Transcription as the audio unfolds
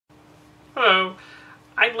Hello.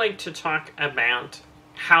 I'd like to talk about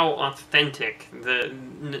how authentic the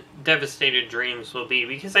devastated dreams will be,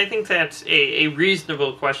 because I think that's a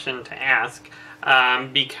reasonable question to ask,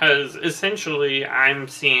 because essentially I'm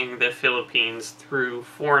seeing the Philippines through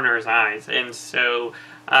foreigners' eyes, and so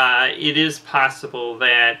it is possible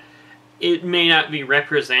that it may not be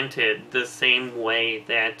represented the same way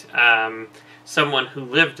that someone who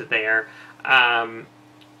lived there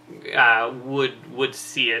would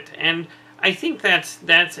see it. And I think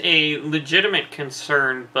that's a legitimate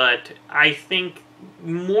concern, but I think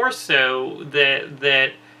more so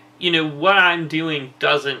that what I'm doing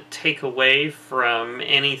doesn't take away from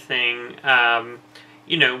anything.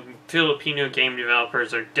 Filipino game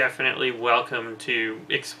developers are definitely welcome to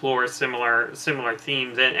explore similar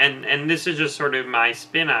themes, and this is just sort of my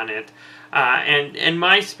spin on it. And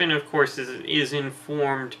my spin, of course, is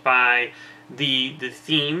informed by the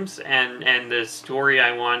themes and the story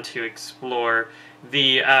I want to explore.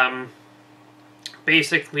 The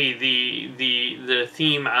basically the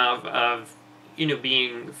theme of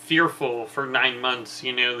being fearful for 9 months.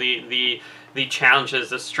 The challenges,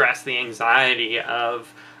 the stress, the anxiety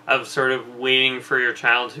of sort of waiting for your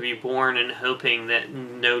child to be born and hoping that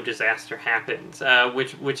no disaster happens,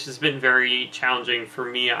 which has been very challenging for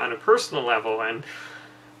me on a personal level, and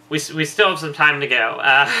we still have some time to go,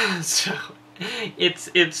 so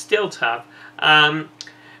it's still tough,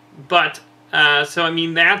 but so I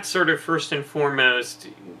mean that's sort of first and foremost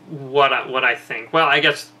what I think. Well, I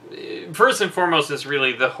guess first and foremost is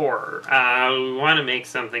really the horror. We want to make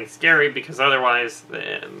something scary, because otherwise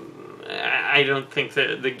I don't think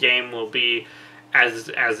that the game will be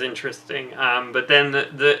as interesting. But then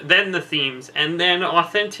the themes, and then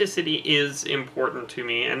authenticity is important to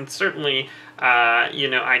me, and certainly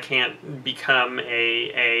I can't become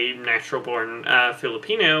a natural born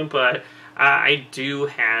Filipino, but I do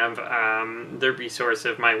have the resource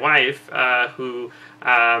of my wife, who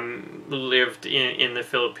lived in the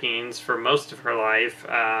Philippines for most of her life,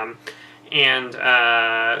 and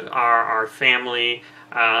our family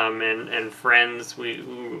and friends. We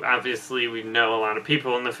obviously know a lot of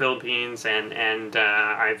people in the Philippines, and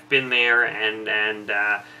I've been there, and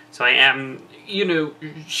so I am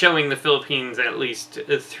showing the Philippines at least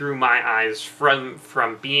through my eyes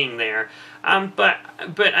from being there. But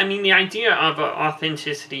I mean, the idea of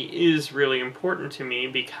authenticity is really important to me,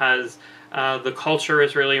 because the culture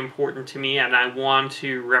is really important to me, and I want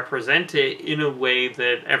to represent it in a way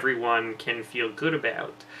that everyone can feel good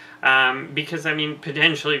about. Because, I mean,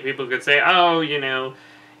 potentially people could say, oh,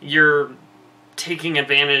 you're taking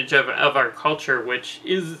advantage of our culture, which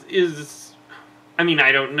is, I mean,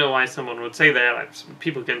 I don't know why someone would say that.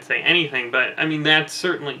 People can say anything, but, I mean, that's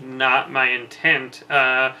certainly not my intent.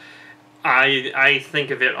 I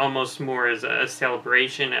think of it almost more as a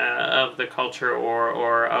celebration of the culture,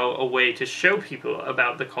 or a way to show people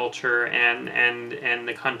about the culture and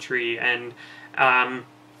the country, and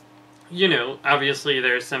obviously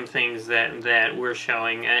there's some things that we're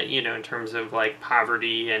showing, in terms of like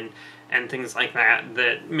poverty and things like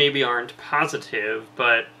that maybe aren't positive,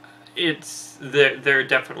 but there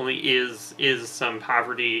definitely is some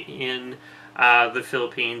poverty in the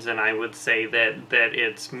Philippines, and I would say that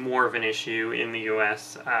it's more of an issue in the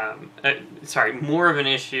U.S. More of an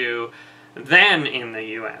issue than in the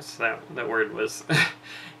U.S. That word was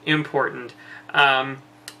important.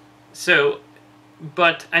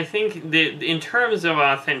 But I think in terms of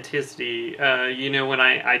authenticity, when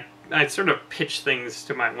I sort of pitch things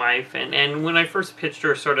to my wife, and when I first pitched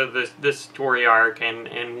her sort of this story arc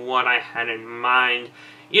and what I had in mind,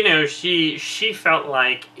 she felt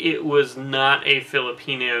like it was not a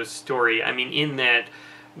Filipino story. I mean, in that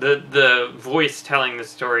the voice telling the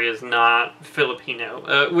story is not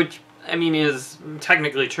Filipino, which, I mean, is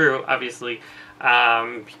technically true, obviously,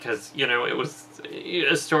 because, it was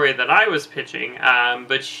a story that I was pitching,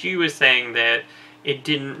 but she was saying that it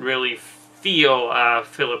didn't really feel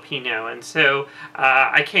Filipino, and so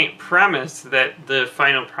I can't promise that the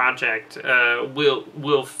final project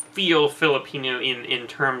will feel Filipino in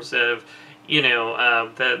terms of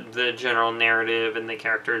the general narrative and the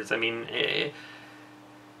characters. I mean,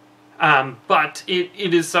 but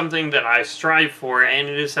it is something that I strive for, and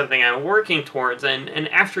it is something I'm working towards. And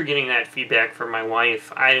after getting that feedback from my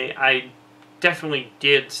wife, I definitely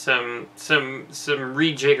did some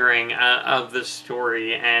rejiggering of the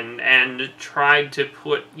story, and tried to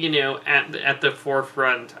put at the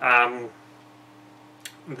forefront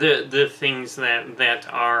the things that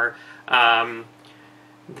are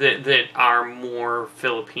that are more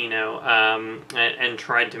Filipino, and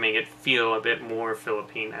tried to make it feel a bit more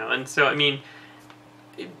Filipino. And so, I mean,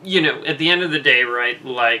 at the end of the day, right,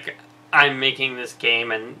 like, I'm making this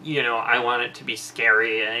game, and I want it to be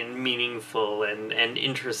scary and meaningful and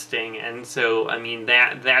interesting. And so I mean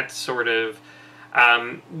that's sort of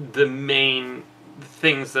the main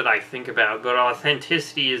things that I think about. But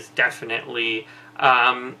authenticity is definitely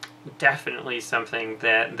something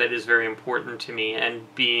that is very important to me,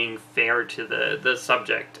 and being fair to the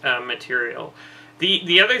subject material.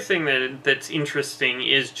 The other thing that's interesting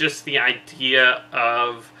is just the idea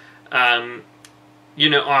of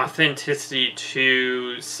authenticity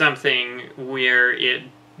to something where it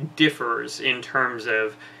differs in terms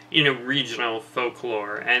of regional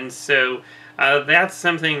folklore. And so that's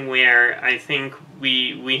something where I think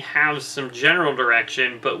we have some general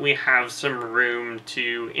direction, but we have some room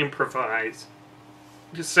to improvise.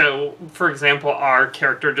 So, for example, our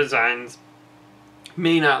character designs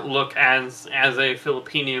may not look as a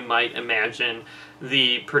Filipino might imagine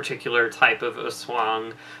the particular type of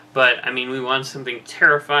aswang, but I mean, we want something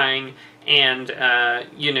terrifying, and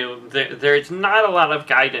there's not a lot of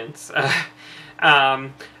guidance,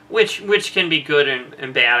 which can be good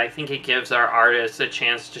and bad. I think it gives our artists a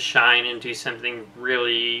chance to shine and do something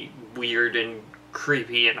really weird and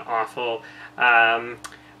creepy and awful,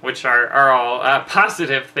 which are all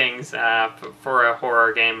positive things for a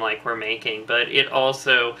horror game like we're making. But it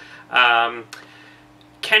also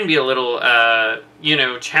can be a little,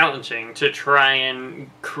 challenging to try and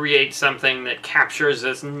create something that captures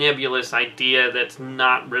this nebulous idea that's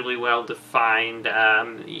not really well defined,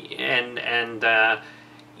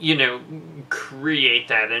 create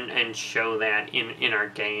that and show that in our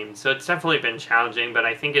game. So it's definitely been challenging, but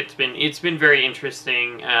I think it's been very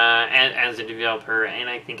interesting as a developer, and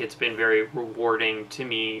I think it's been very rewarding to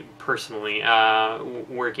me personally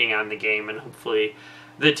working on the game, and hopefully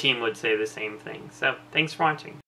the team would say the same thing. So thanks for watching.